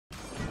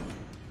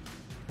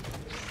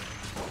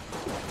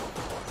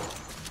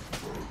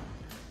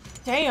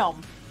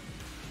Damn.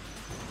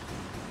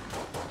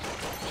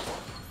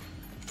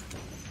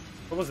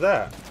 What was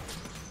that?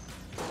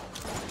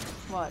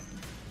 What?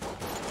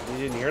 You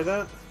didn't hear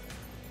that?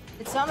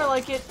 It sounded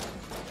like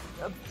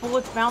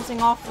bullets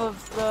bouncing off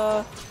of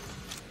the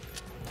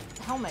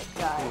helmet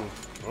guy.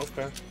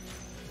 Okay.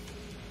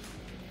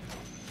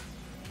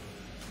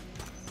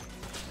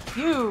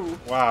 You!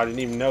 Wow, I didn't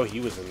even know he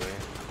was in there.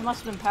 He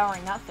must have been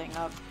powering that thing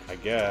up. I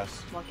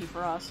guess. Lucky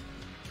for us.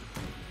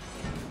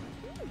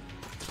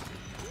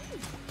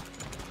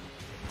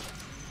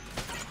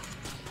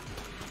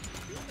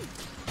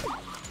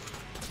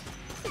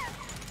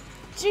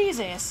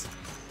 Jesus!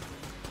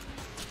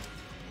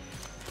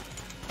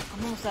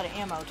 I'm almost out of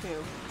ammo,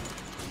 too.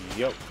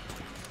 Yup.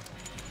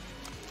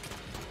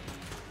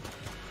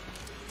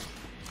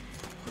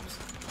 Oops.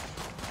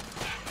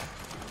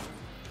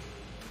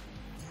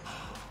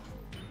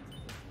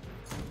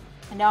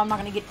 And now I'm not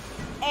gonna get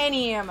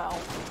any ammo.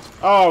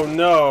 Oh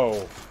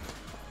no!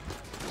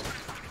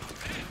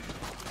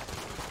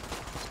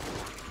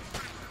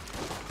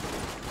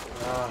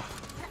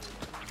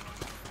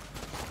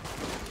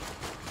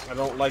 I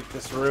don't like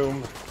this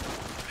room.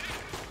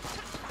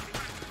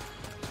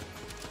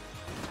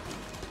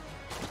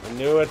 I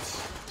knew it.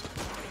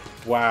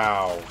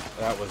 Wow,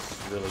 that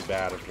was really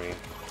bad of me.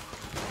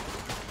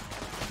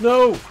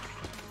 No!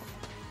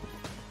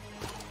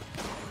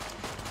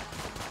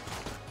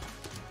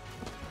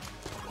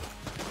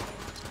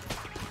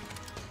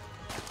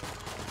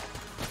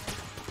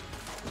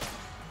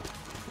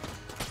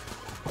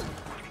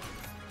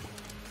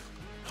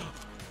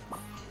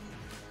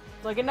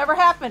 Like it never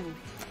happened.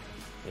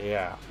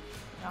 Yeah.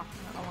 No, I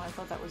don't know why I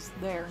thought that was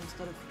there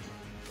instead of...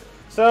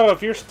 So,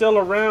 if you're still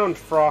around,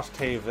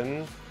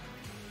 Frosthaven,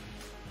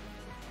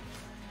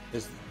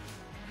 is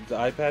the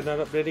iPad not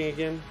updating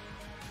again?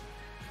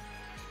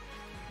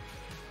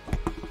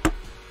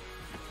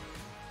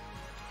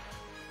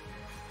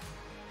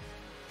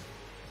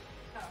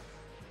 No.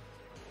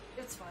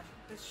 It's fine.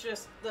 It's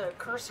just the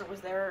cursor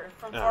was there, and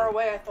from far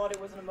away I thought it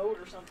was an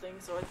emote or something,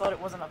 so I thought it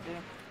wasn't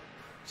updating.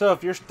 So,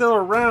 if you're still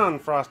around,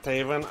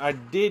 Frosthaven, I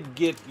did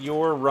get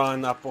your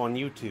run up on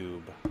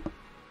YouTube. Can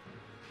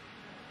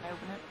I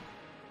open it?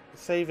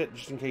 Save it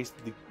just in case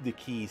the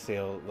key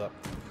sale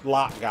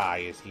lot guy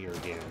is here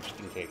again, just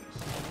in case.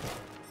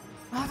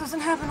 Well, that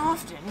doesn't happen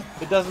often.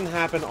 It doesn't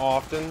happen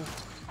often.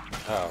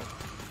 Oh.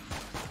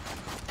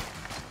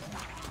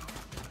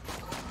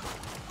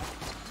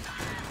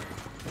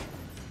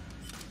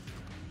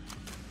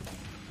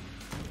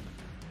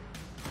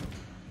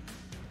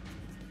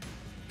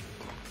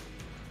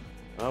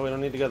 Oh, we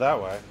don't need to go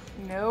that way.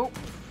 Nope.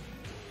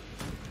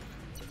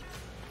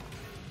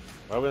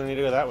 Well, we don't need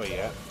to go that way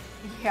yet.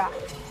 Yeah.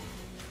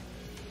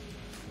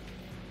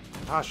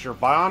 Gosh, your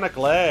bionic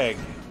leg.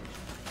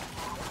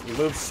 You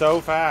move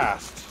so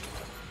fast.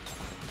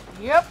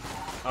 Yep.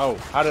 Oh,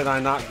 how did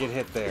I not get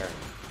hit there?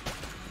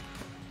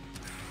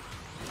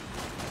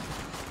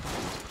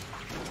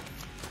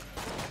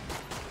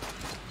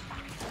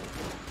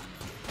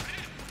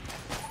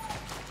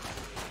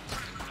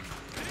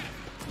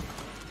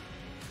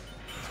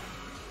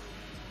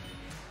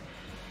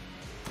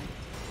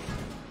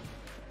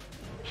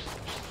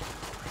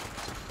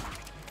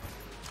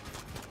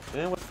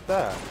 Yeah, what's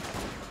that?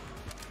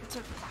 It's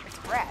a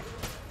rat.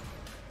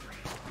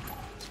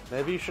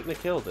 Maybe you shouldn't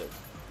have killed it.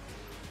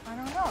 I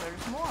don't know,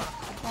 there's more.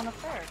 There's one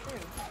up there, too.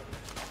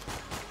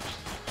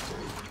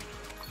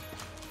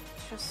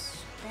 It's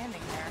just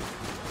standing there.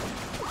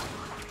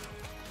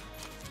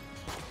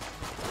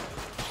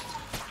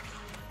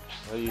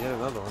 Oh, you hit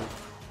another one.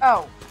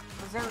 Oh,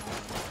 was there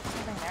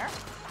something there?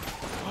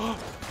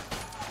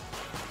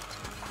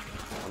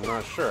 I'm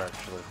not sure,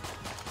 actually.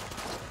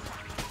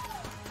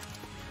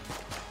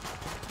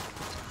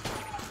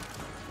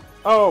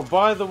 Oh,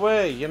 by the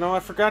way, you know,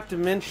 I forgot to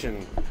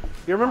mention.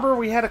 You remember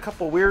we had a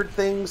couple weird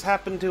things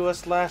happen to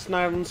us last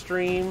night on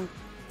stream?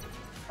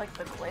 Like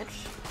the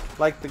glitch?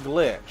 Like the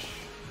glitch.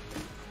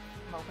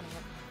 I'm opening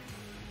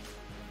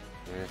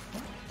it.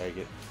 Yeah, take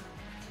it.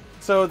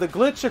 So the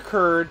glitch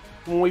occurred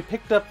when we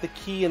picked up the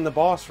key in the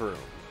boss room.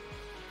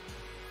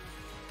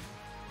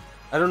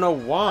 I don't know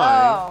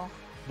why,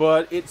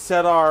 but it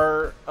said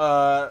our,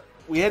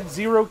 we had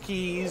 0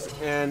 keys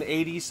and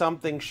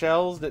 80-something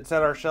shells that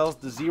set our shells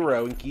to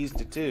 0 and keys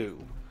to 2.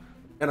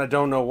 And I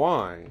don't know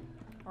why.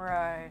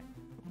 Right.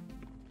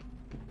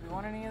 Do you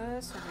want any of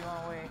this, or do you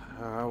want to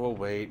wait? We'll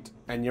wait.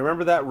 And you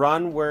remember that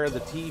run where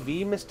the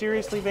TV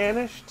mysteriously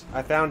vanished?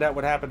 I found out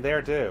what happened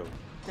there, too.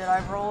 Did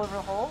I roll over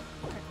the hole?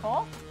 Did it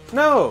fall?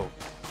 No!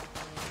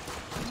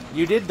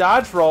 You did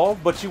dodge roll,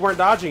 but you weren't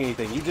dodging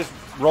anything. You just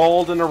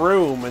rolled in a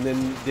room and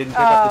then didn't pick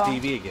up the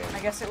TV again. I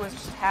guess it was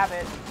just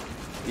habit.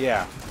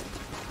 Yeah.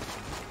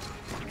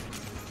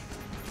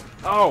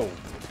 Oh!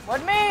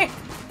 What me?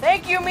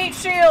 Thank you, Meat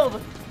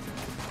Shield!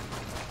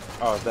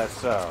 Oh, that's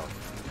so.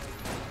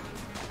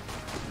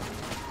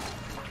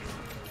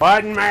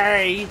 Pardon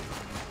me!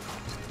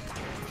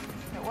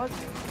 It was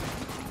you.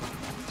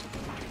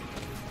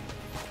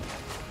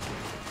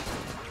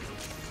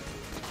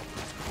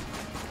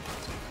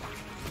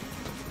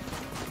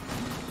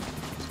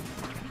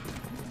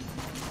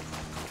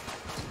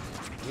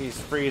 He's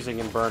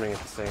freezing and burning at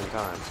the same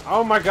time.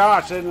 Oh my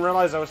gosh, I didn't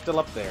realize I was still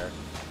up there.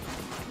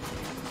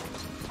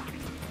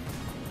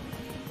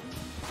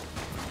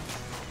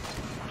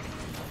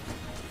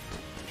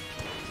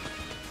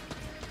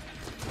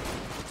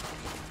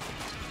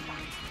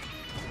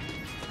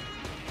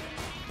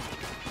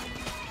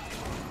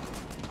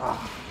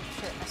 Oh.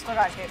 Shit, I still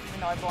got hit even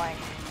though I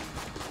blanked.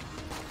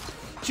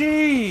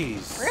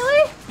 Jeez!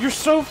 Really? You're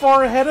so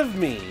far ahead of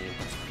me!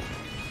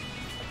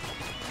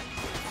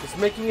 It's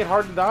making it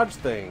hard to dodge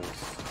things.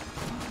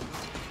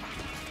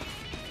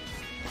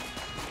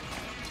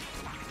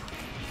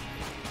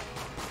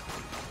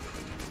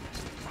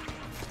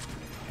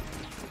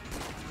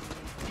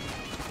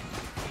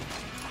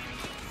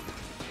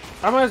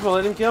 I might as well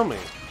let him kill me.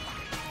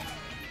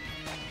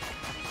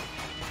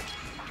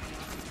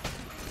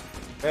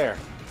 There.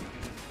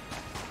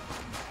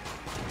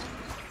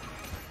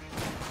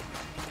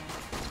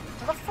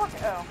 What the fuck?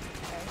 Oh,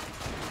 okay.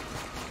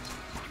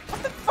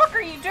 What the fuck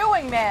are you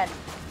doing, man?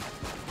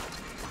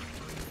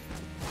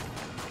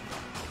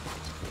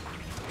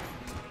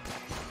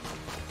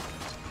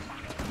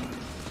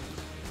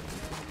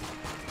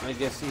 I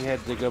guess he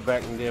had to go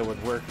back and deal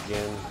with work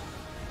again.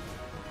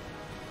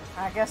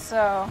 I guess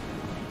so.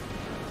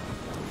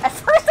 At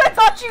first I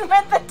thought you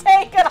meant the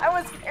tank and I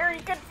was very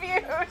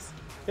confused.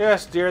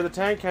 Yes, dear, the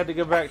tank had to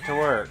go back to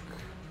work.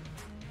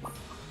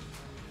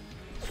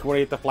 You want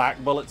to get the flak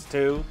bullets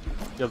too?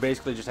 You'll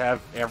basically just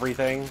have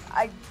everything.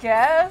 I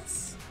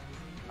guess.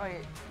 Oh,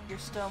 you're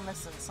still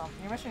missing something.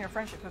 You're missing your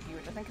friendship cookie,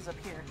 which I think is up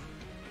here.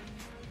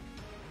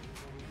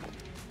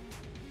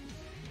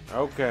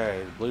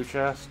 Okay, blue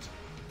chest.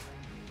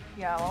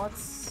 Yeah, well,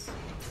 let's...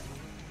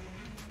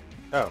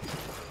 Oh.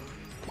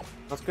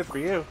 That's good for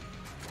you.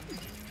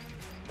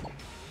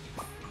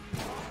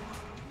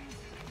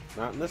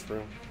 Not in this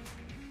room.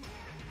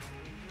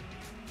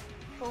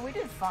 Well, we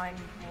did find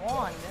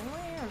one, didn't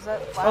we? Or was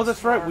that last Oh, that's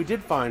floor? right. We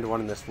did find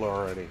one in this floor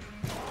already.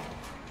 Oh,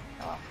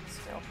 well,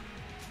 still.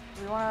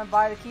 Do we want to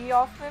buy the key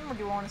off them, or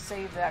do we want to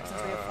save that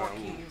since we have 4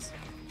 keys?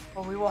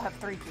 Well, we will have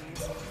 3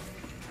 keys.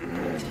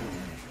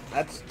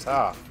 That's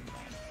tough.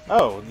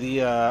 Oh,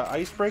 the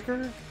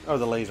icebreaker? Oh,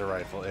 the laser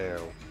rifle. Ew.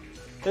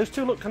 Those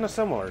two look kind of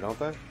similar, don't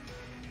they?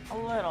 A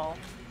little.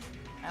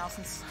 Now,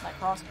 since my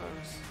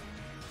crossbows.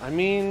 I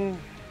mean...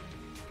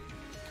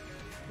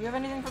 Do you have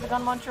anything for the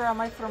gun launcher? I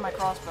might throw my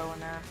crossbow in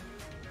there.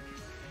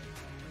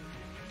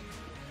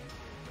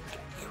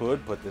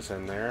 Could put this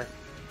in there.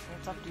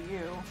 It's up to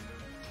you.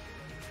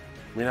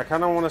 I mean, I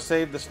kind of want to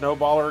save the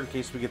snowballer in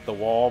case we get the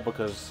wall,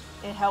 because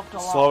It helped a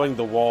lot. slowing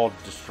the wall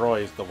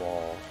destroys the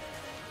wall.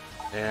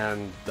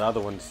 And the other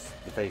one's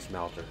the face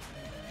melter.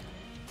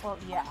 Well,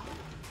 yeah.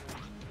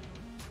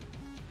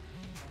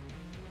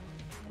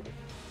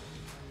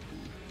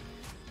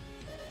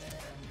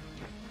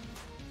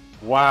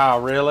 Wow,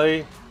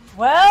 really?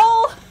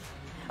 Well...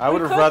 I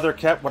would have rather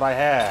kept what I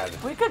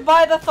had. We could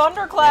buy the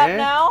thunderclap Eh?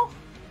 now.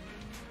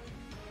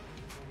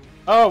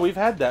 Oh, we've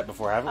had that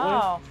before, haven't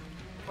Oh.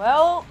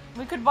 Well,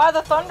 we could buy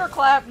the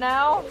thunderclap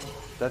now. we?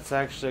 That's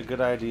actually a good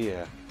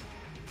idea.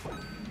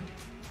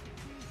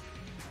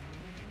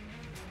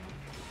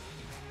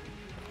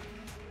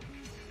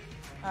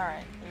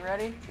 Alright, you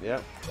ready?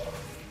 Yep.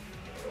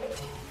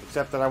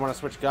 Except that I want to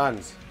switch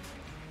guns.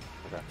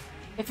 Okay.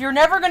 If you're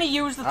never going to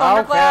use the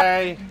thunderclap,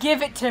 Okay.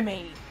 give it to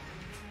me.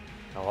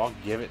 Oh, I'll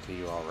give it to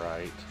you,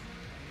 alright.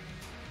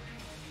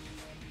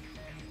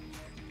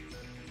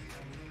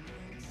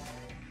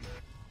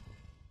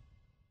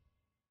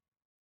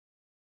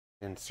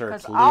 Insert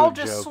Because lewd I'll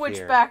just joke switch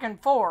here. back and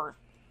forth.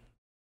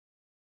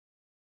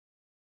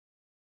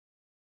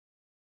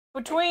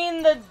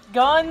 Between the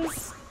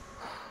guns...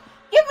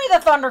 Give me the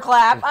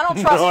thunderclap! I don't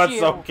trust No, it's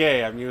you!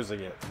 okay, I'm using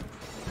it.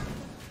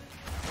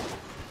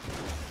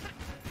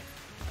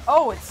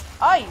 Oh, it's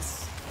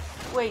ice!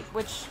 Wait,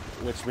 which...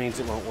 Which means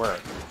it won't work.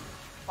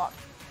 Fuck.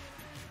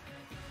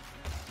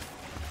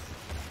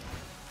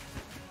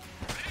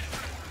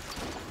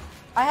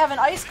 I have an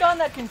ice gun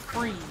that can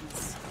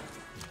freeze.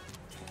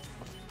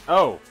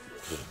 Oh.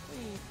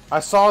 I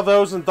saw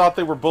those and thought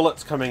they were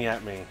bullets coming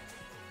at me.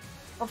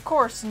 Of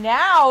course,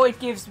 now it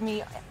gives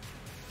me...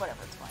 Whatever,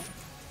 it's fine.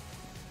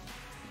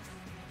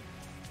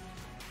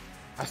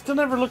 I still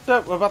never looked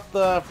up about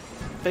the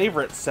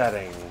favorite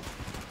setting.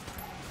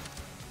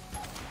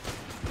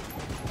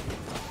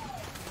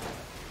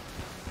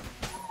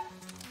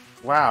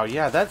 Wow,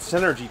 yeah, that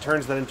synergy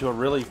turns that into a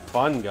really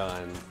fun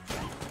gun.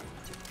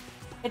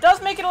 It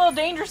does make it a little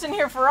dangerous in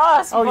here for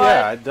us, Oh but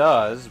yeah, it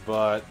does,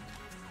 but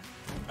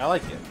I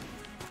like it.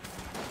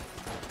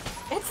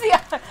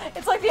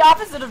 it's like the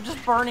opposite of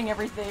just burning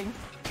everything.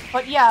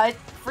 But yeah, it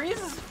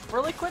freezes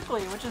really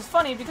quickly, which is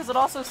funny because it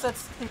also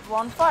sets people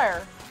on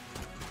fire.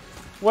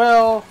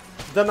 Well,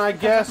 then I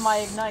Because guess of my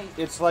ignite.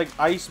 it's like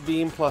Ice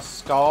Beam plus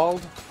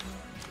Scald.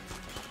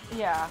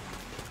 Yeah.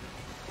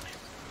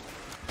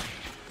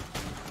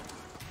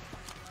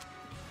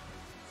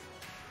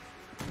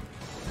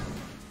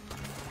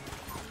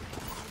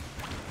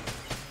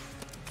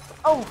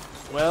 Oh!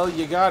 Well,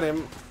 you got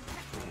him.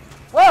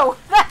 Whoa!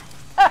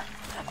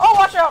 Oh,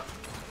 watch out!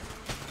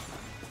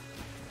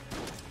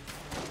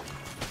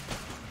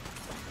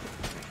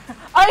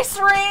 Ice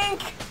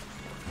rink!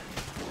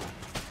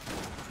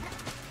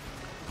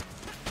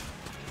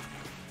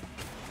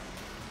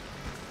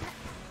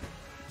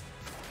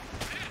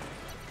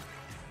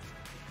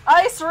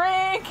 Ice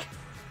rink!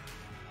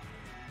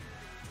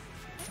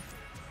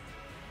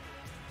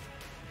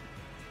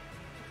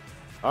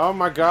 Oh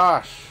my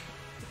gosh.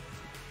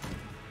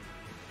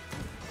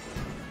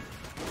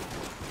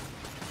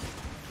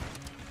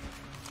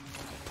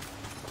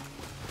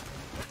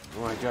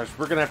 Oh my gosh,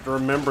 we're gonna have to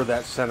remember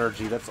that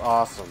synergy. That's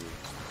awesome.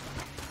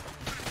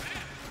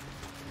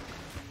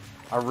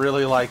 I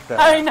really like that.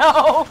 I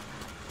know!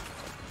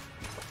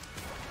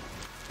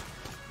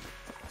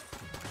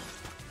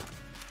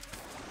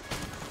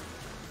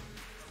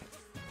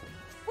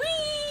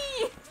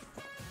 Whee!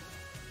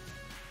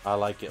 I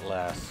like it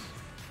less.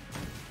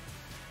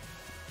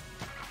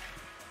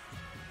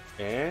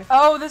 Eh?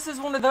 Oh, this is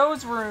one of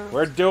those rooms.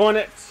 We're doing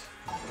it!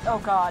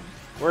 Oh god.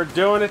 We're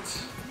doing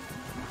it!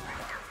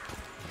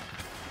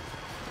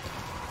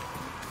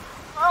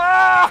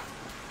 Ah!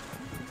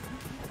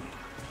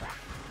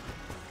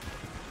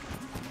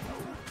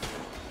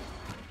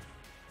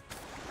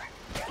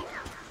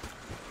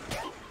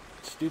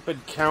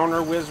 Stupid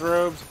counter whiz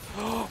robes.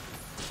 No!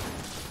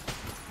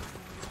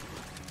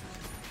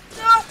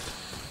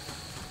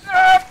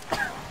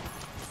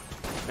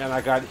 And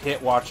I got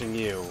hit watching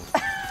you.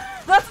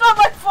 That's not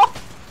my fault!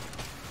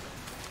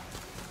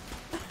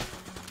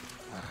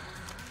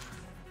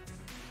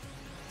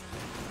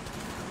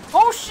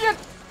 Oh shit!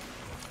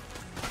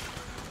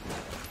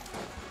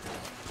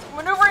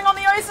 Maneuvering on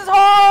the ice is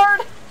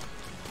hard!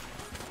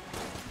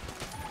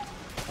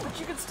 But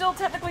you can still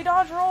technically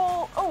dodge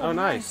roll. Oh,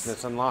 nice.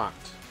 That's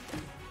unlocked.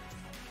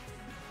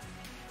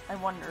 I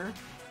wonder.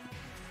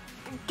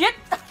 Get!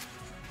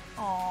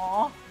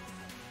 Aww.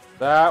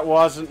 That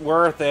wasn't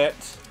worth it.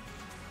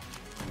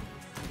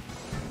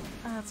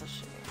 That's a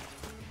shame.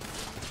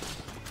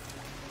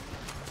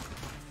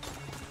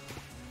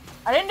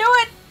 I didn't do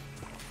it!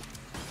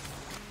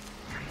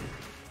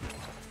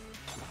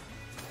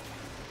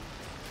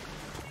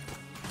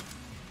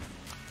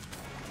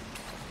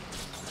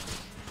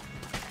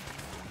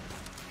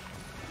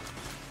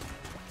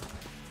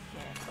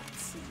 Yeah,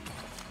 let's see.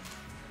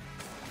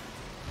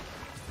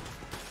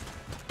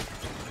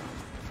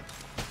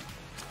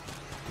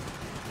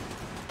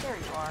 There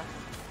you are.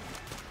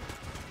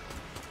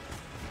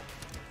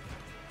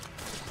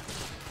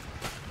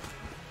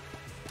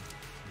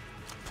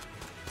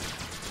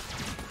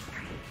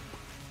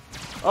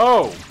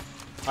 Oh!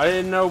 I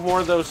didn't know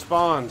more of those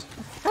spawned.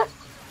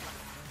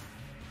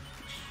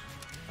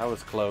 That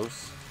was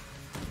close.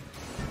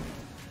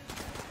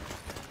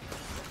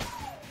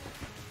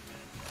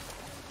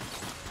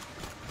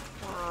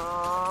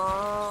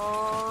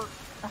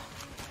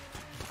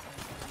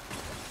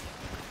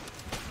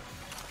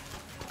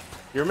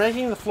 You're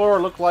making the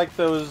floor look like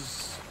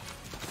those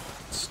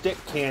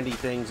stick candy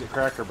things at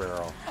Cracker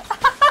Barrel.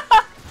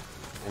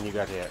 And you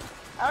got hit.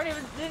 I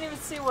didn't even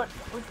see which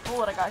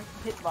bullet I got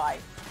hit by.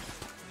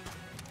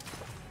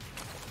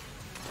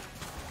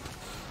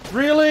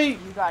 Really?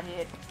 You got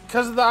hit.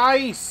 Because of the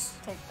ice.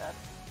 Take that.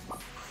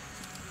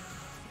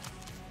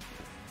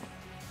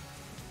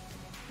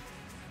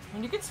 I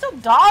mean, you can still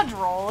dodge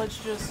roll,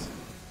 it's just...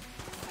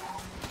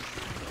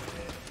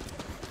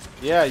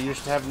 Yeah, you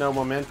just have no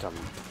momentum.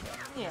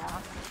 Yeah.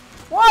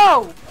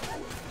 Whoa!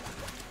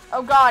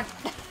 Oh god.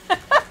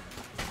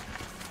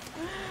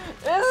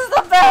 This is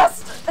the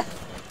best!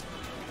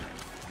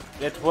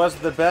 It was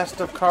the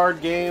best of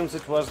card games,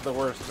 it was the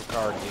worst of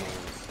card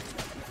games.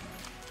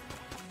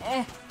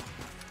 Eh.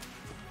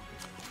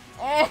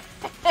 Eh.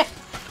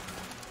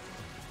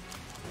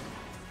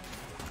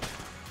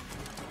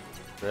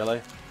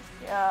 Really?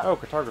 Yeah. Oh,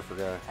 cartographer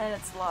guy. And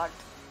it's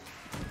locked.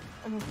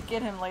 I can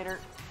get him later.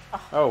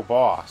 Oh,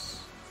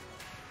 boss.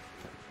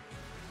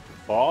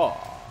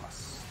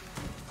 Boss.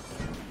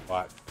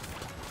 What?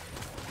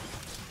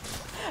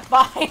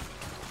 Bye.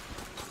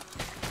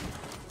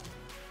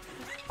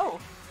 Oh.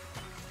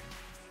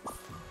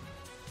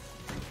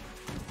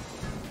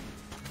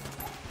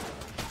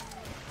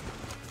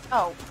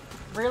 Oh.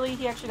 Really?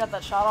 He actually got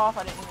that shot off?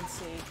 I didn't even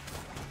see.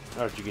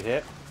 Oh, did you get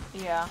hit?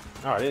 Yeah.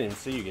 Oh, I didn't even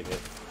see you get hit.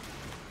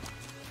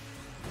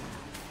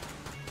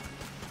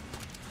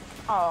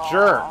 Oh.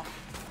 Jerk.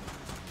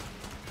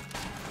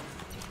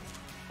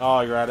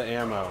 Oh, you're out of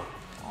ammo.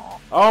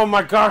 Oh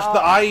my gosh,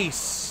 the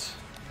ice!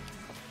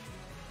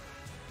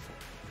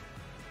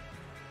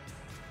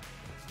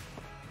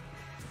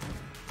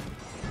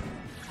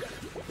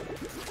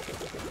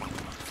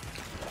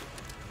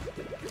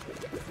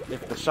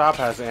 If the shop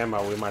has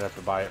ammo, we might have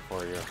to buy it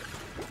for you.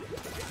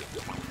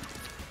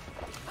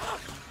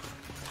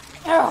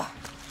 Ugh.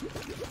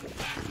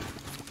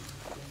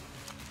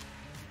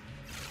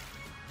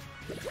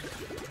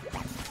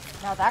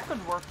 Now that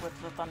could work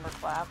with the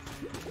thunderclap.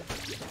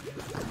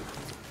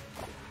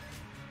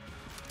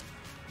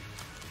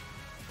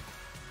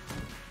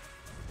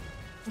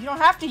 You don't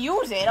have to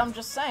use it, I'm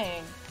just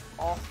saying.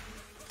 Oh.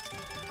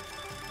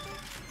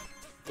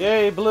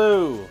 Yay,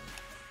 blue!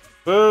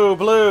 Boo,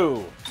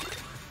 blue!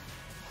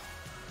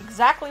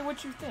 exactly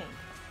what you think.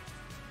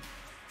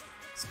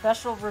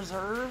 Special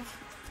reserve?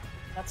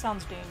 That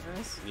sounds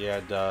dangerous. Yeah,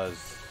 it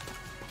does.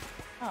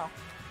 Oh.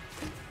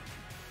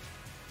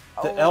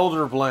 The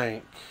Elder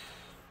Blank.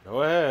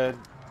 Go ahead.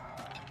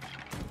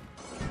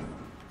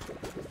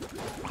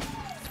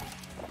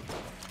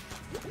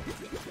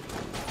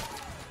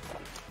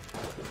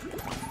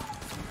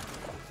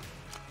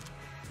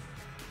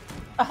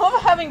 I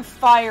love having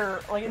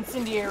fire, like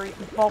incendiary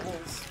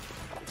bubbles.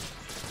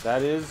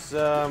 That is,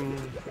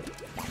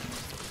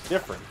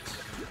 different.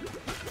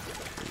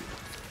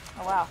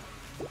 Oh, wow.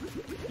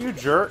 You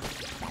jerk.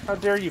 How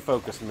dare you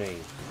focus me?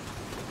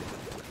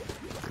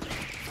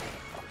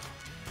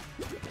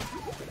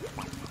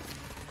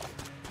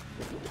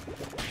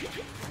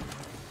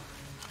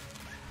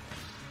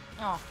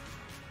 Oh.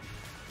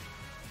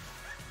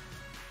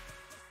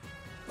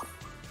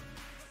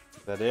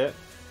 Is that it?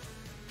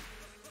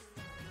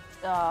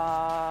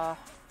 Not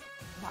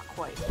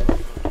quite.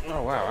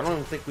 Oh, wow. I don't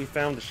even think we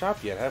found the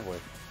shop yet, have we?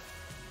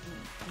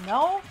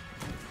 No?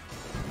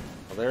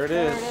 Well, there it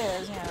There is.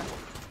 it is, yeah.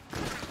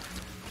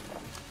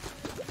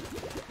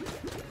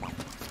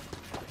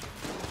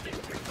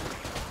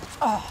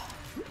 Oh.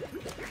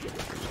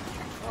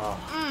 Oh.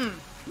 Mm.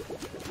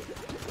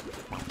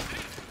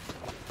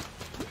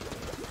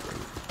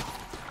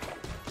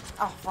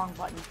 Oh, wrong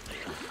button.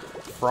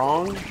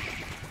 Frong?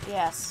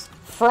 Yes.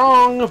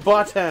 Frong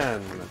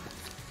button!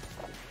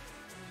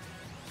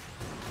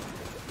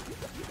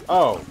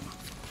 Oh.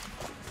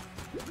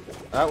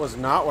 That was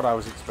not what I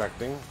was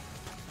expecting.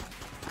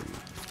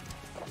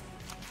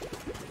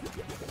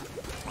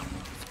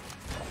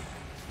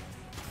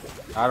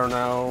 I don't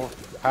know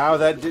how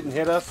that didn't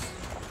hit us.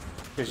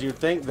 Because you'd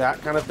think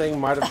that kind of thing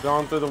might have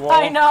gone through the wall.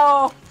 I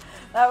know!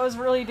 That was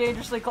really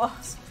dangerously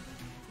close.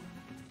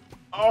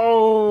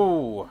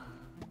 Oh!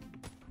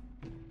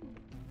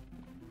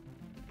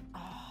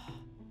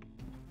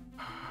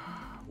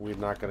 We're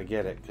not going to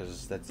get it,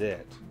 because that's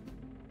it.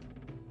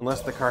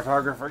 Unless the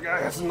cartographer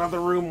guy has another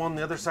room on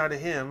the other side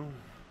of him.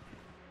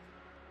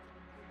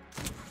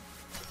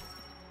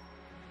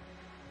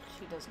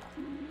 She does not.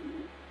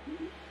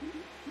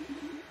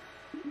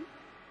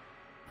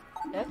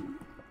 Okay.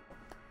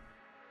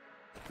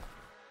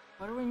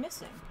 What are we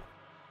missing?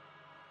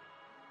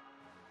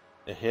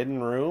 A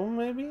hidden room,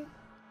 maybe?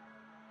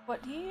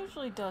 What he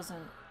usually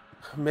doesn't.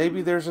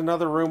 Maybe there's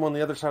another room on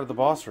the other side of the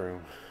boss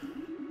room.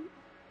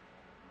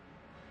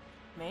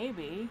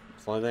 Maybe.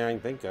 It's the only thing I can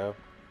think of.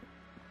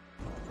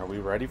 Are we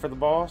ready for the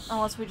boss?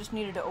 Unless we just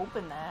needed to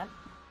open that.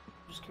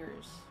 Just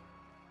curious.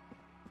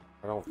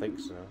 I don't think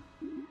so.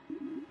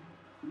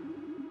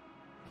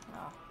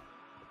 Oh.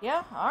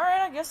 Yeah,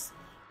 alright, I guess.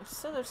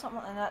 So there's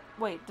something in that.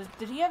 Wait,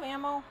 did he have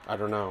ammo? I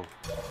don't know.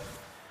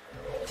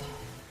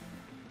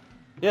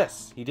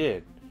 Yes, he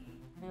did.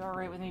 Are you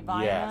alright with me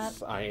buying that?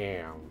 Yes, I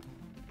am.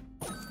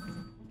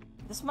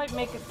 This might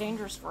make it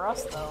dangerous for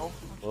us, though.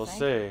 We'll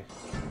see.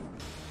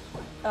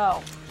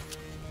 Oh.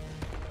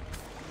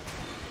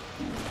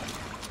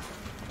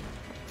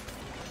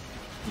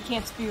 You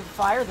can't spew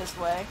fire this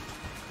way.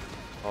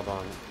 Hold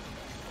on.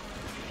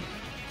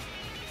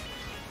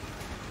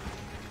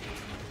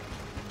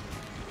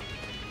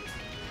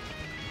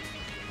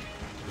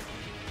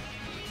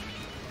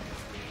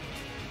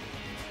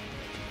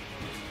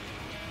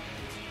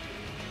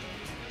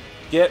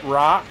 Get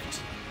rocked.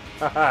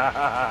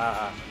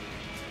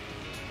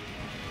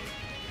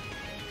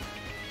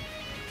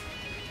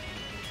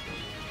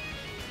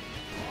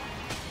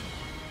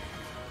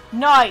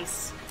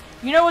 Nice!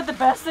 You know what the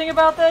best thing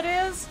about that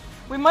is?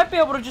 We might be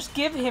able to just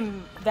give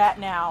him that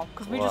now,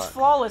 because we just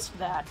flawlessed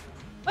that.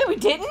 Wait, we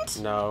didn't?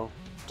 No.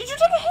 Did you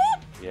take a hit?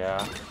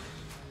 Yeah.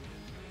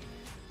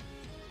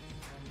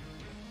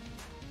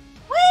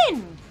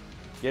 When?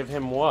 Give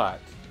him what?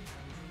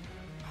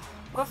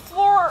 But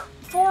four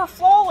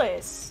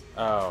flawless.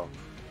 Oh.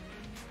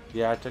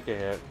 Yeah, I took a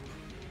hit.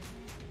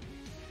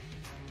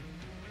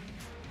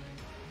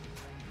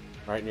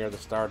 Right near the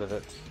start of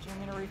it. Do you want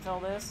me to refill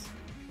this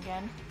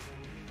again?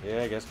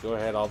 Yeah, I guess go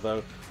ahead,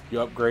 although you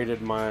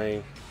upgraded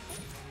my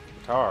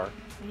guitar.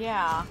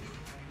 Yeah.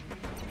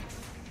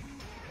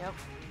 Yep.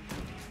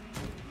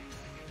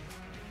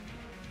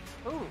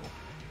 Ooh.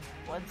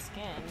 Blood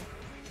skin.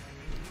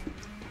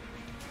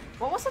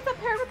 What was it that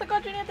paired with the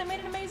Gungeon that made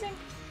it amazing?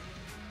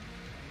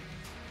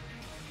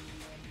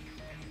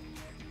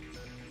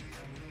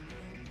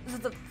 Is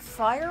it the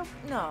fire?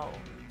 No.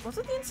 Was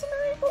it the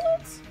incendiary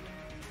bullets?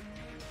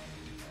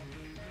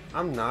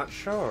 I'm not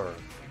sure.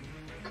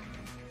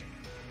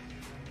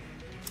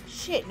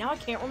 Shit, now I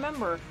can't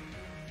remember.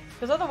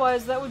 Because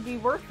otherwise that would be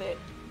worth it.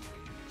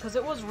 Because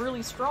it was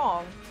really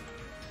strong.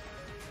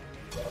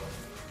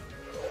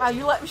 Wow,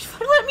 you let me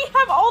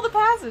have all the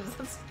passives.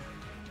 That's,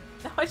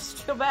 now I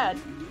just feel bad.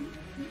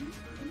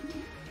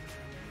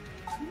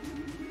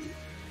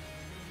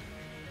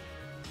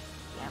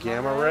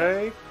 Gamma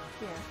ray?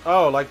 Here.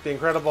 Oh, like the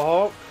Incredible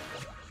Hulk?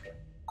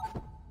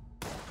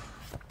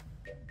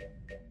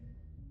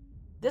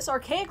 This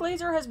archaic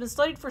laser has been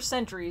studied for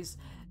centuries.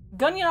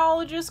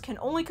 Gungeonologists can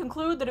only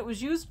conclude that it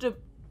was used to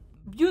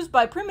used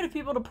by primitive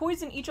people to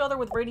poison each other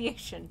with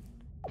radiation.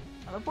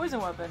 Another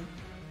poison weapon.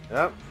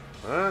 Yep.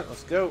 Alright,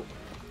 let's go.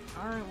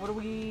 Alright, what do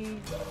we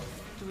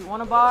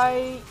want to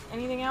buy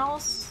anything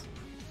else?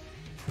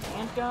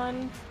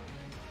 Handgun.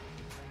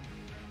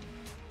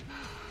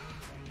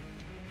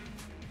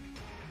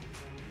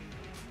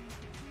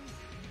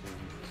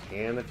 You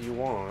can if you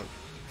want.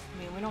 I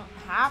mean, we don't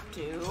have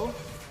to.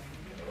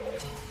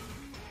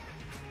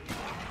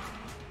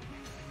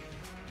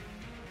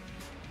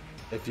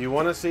 If you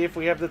want to see if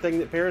we have the thing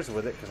that pairs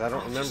with it, because I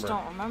don't remember. I just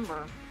don't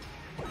remember.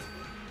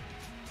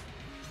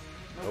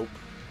 Nope.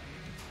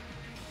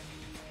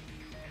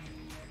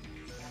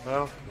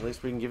 Well, at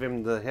least we can give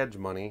him the hedge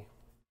money.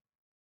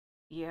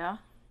 Yeah.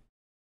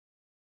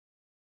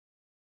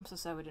 I'm so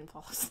sad we didn't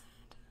follow that.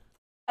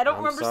 I don't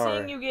remember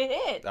seeing you get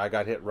hit. I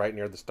got hit right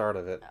near the start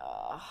of it.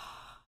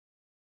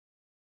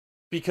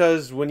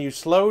 Because when you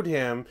slowed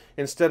him,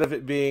 instead of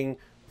it being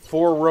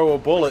 4 rows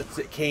of bullets,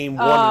 it came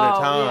one at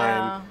a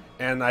time,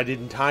 and I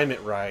didn't time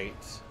it right.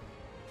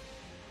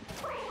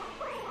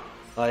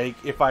 Like,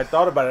 if I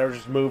thought about it, I would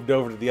just moved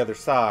over to the other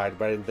side,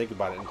 but I didn't think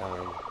about it in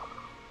time.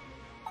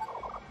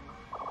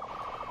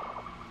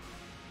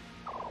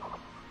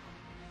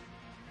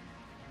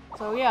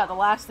 So yeah, the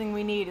last thing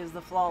we need is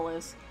the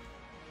flawless.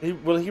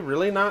 Will he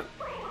really not?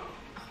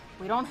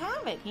 We don't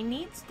have it. He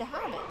needs to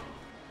have it.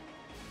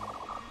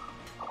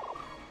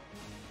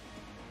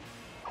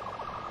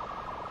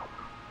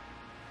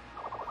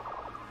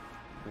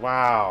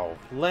 Wow.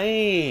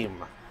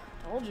 Lame.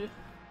 Told you.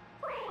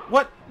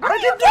 What? What are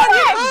you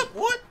doing?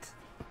 What?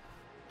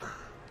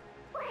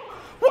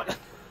 What?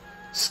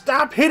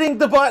 Stop hitting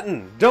the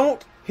button.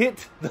 Don't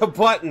hit the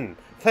button.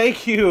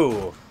 Thank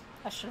you.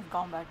 I should have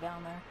gone back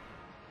down there.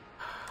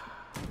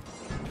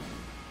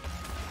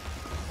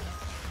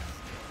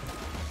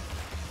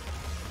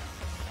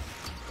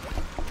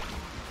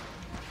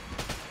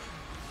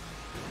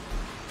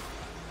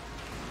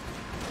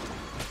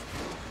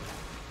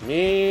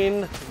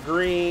 Mean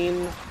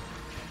green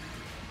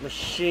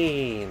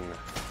machine.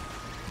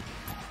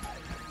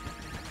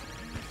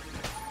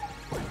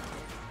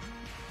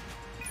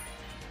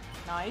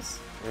 Nice.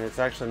 And it's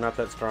actually not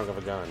that strong of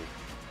a gun.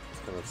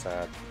 It's kind of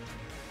sad.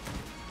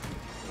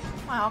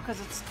 Wow, because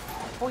it's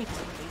poison,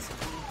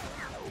 basically.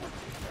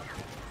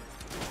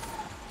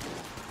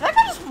 Did that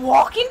guy just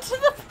walk into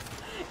the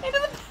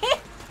pit?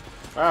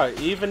 Wow,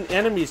 even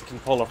enemies can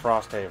pull a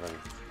Frosthaven.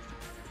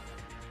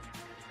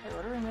 Wait,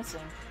 what are we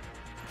missing?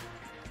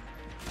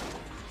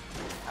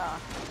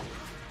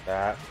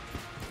 That.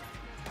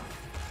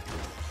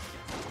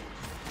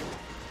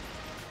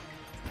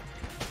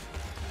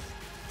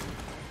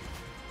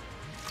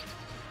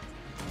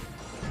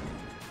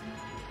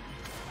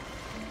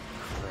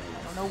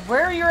 I don't know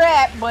where you're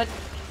at, but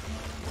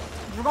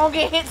you're gonna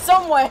get hit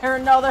somewhere or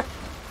another.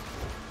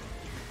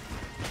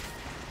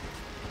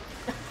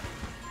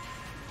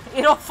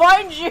 It'll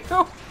find you.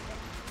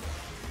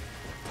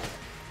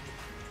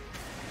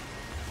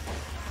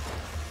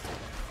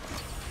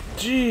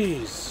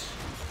 Jeez.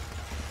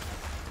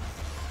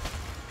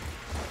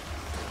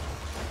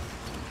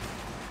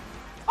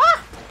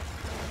 Ah!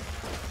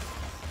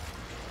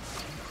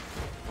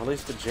 At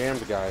least the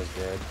jammed guy's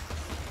dead.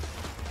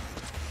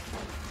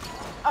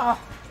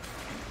 Oh.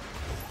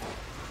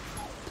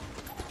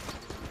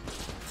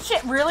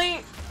 Shit,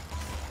 really?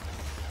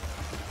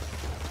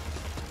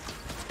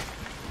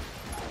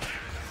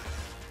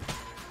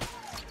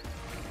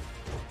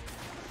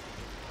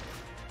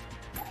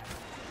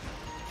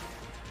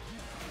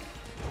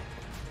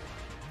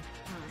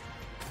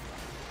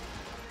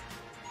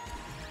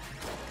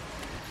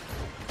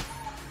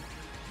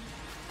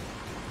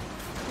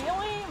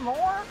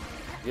 More?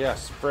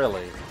 Yes,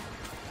 Frilly. Okay,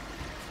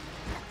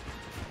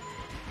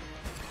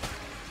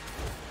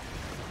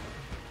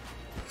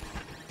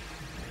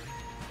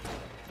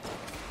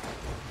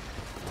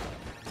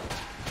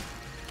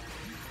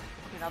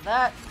 now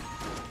that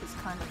is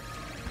kind of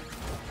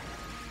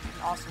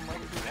an awesome way to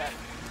do that.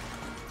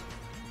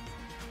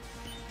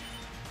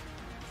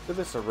 Look at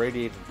this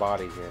irradiated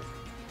body here.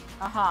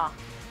 Uh-huh.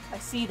 I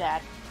see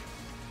that.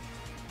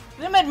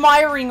 I'm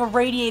admiring a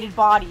radiated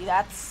body.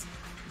 That's...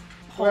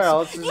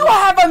 Well, you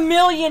have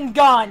 1,000,000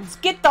 guns!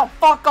 Get the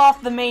fuck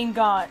off the main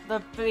gun,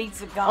 the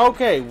basic gun.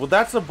 Okay, well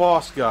that's a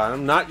boss gun.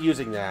 I'm not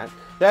using that.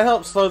 That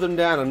helps slow them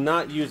down. I'm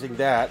not using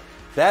that.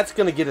 That's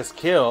gonna get us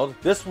killed.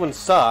 This one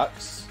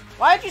sucks.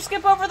 Why'd you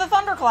skip over the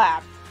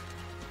thunderclap?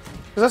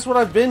 Because that's what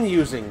I've been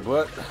using,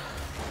 but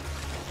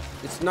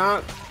it's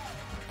not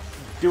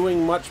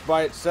doing much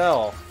by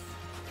itself.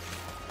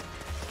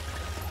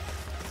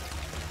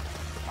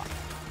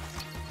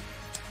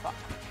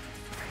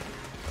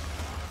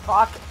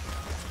 Fuck.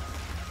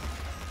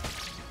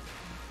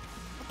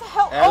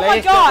 Hell, At oh my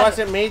least god! It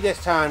wasn't me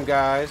this time,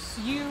 guys.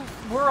 You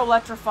were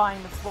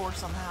electrifying the floor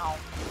somehow.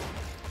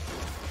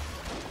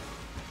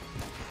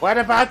 What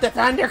about the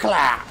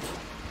thunderclap?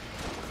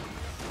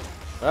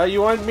 Well,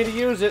 you wanted me to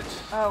use it.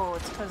 Oh,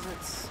 it's because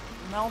it's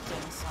melting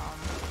some.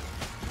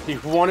 You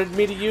wanted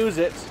me to use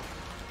it.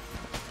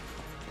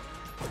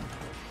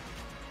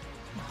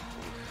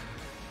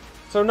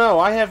 So no,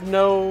 I have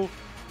no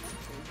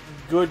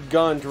good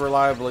gun to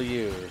reliably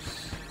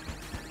use.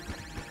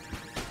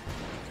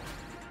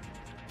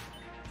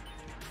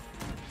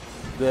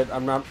 That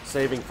I'm not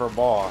saving for a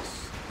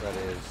boss, that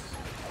is.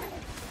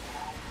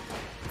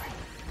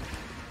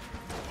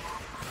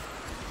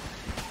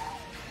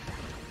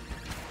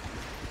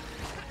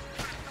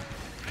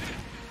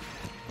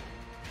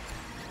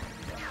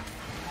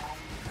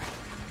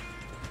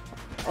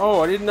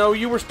 Oh, I didn't know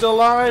you were still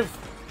alive.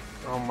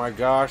 Oh my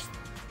gosh.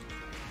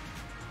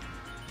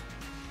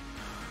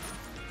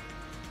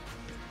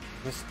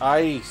 This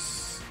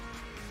ice.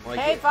 Like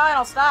hey, fine,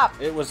 I'll stop.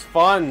 It was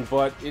fun,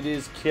 but it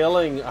is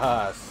killing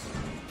us.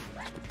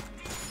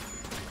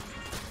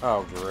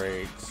 Oh,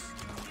 great.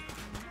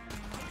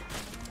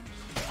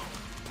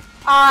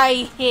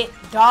 I hit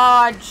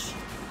dodge.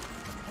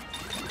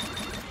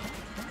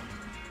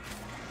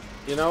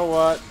 You know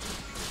what?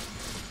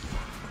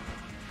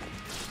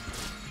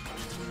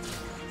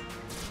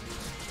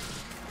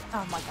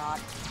 Oh my god.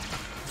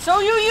 So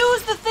you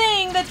use the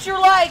thing that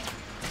you're like,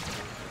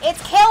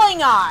 it's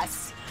killing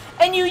us,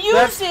 and you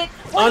use it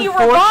when you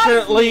revive me.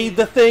 Unfortunately,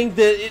 the thing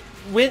that it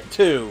went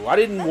to. I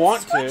didn't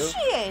want to. Switch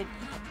it.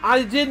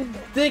 I didn't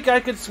think I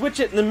could switch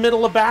it in the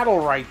middle of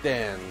battle right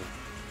then.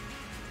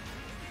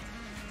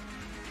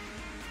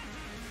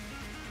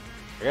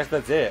 I guess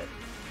that's it.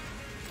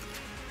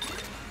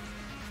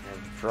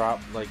 I've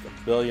dropped like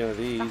a billion of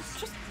these.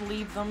 Just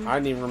leave them. I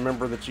didn't even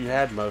remember that you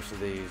had most of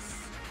these.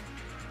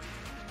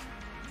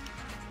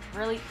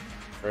 Really?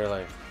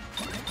 Really?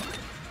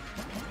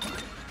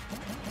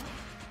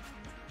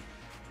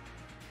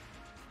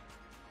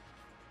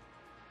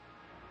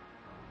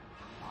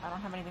 I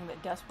don't have anything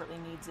that desperately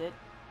needs it.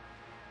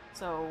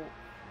 So...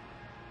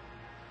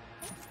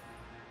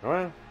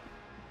 Alright.